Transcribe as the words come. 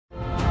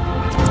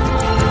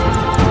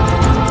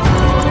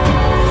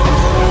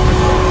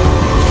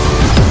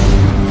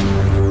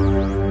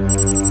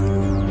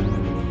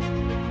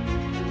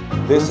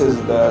This is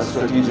the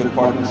strategic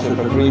partnership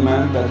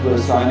agreement that we're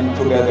signing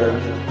together.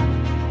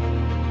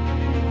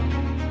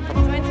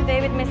 I'm joined today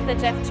with Mr.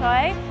 Jeff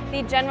Choi,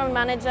 the General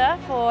Manager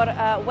for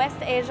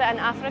West Asia and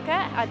Africa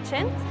at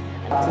CHINT.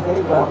 Today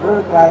we are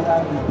very glad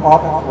to be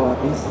part of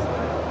this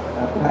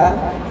plan.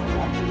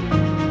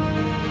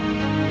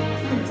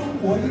 对中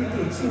国应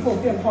对气候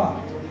变化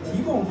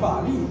提供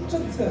法律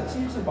政策机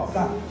制保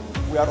障。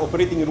 We are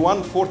operating in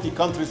 140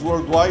 countries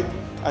worldwide,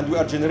 and we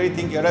are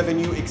generating a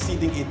revenue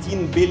exceeding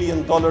 $18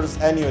 billion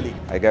annually.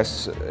 I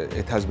guess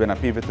it has been a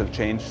pivotal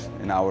change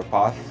in our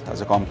path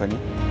as a company.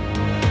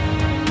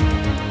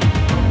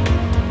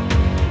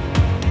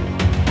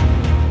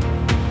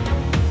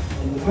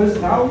 In the first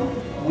round,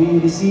 we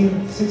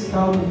received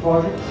 6,000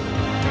 projects.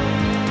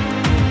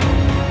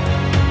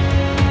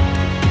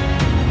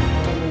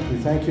 We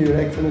thank you, Your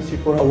Excellency,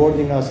 for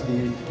awarding us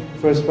the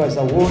First Prize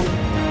Award.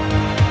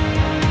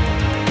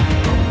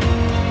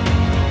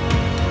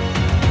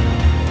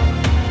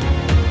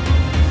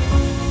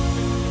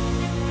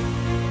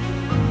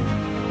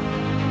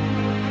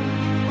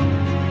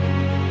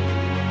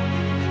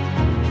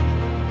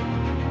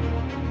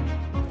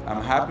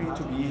 I'm happy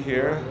to be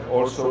here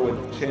also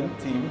with CHINT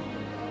team,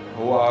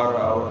 who are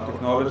our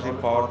technology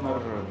partner,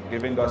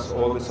 giving us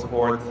all the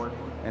support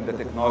in the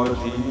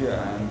technology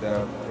and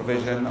the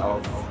provision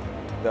of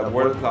the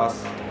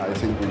world-class. I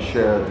think we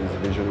share this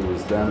vision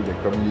with them. They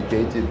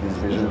communicated this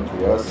vision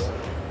to us,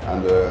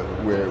 and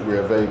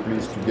we're very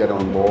pleased to get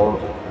on board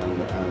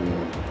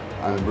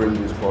and bring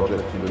this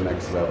project to the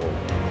next level.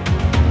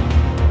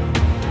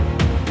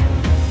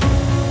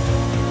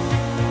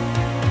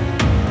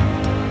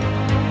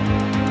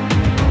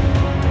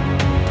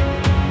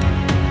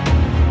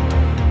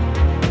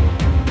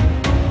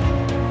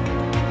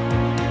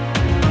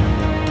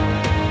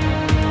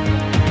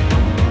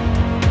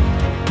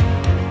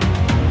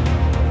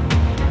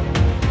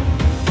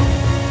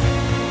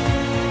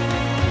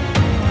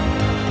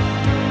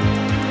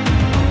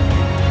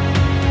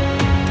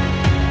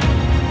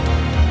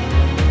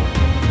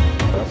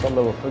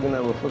 الله وفقنا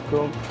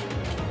ووفقكم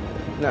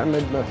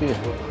نعمل ما فيه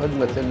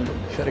خدمة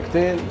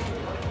الشركتين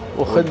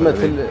وخدمة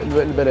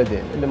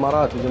البلدين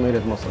الإمارات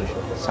وجمهورية مصر إن شاء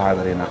الله.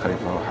 سعادة لينا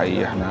خليفة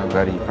وحقيقي احنا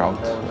very proud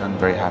and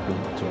very happy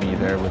to be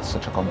there with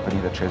such a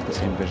company that shares the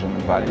same vision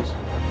and values.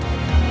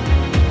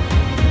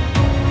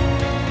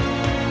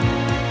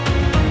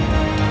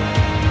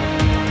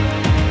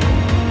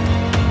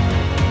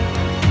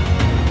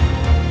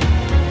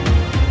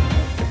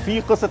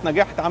 في قصة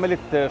نجاح اتعملت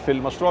في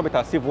المشروع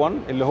بتاع سيف 1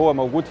 اللي هو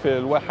موجود في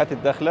الواحات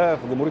الداخلة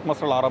في جمهورية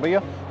مصر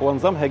العربية، هو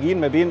نظام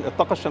هجين ما بين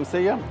الطاقة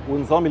الشمسية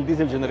ونظام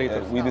الديزل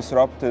جنريتور. We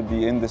disrupted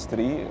the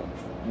industry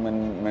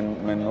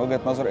من وجهة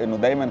نظر انه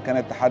دايما كان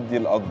التحدي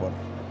الاكبر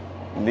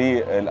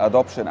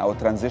للادوبشن او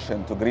الترانزيشن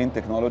تو جرين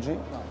تكنولوجي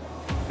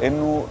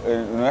انه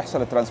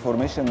يحصل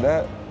الترانسفورميشن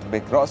ده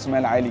برأس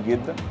مال عالي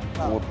جدا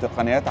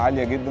وبتقنيات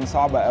عالية جدا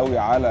صعبة قوي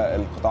على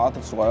القطاعات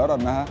الصغيرة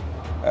انها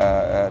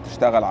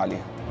تشتغل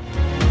عليها.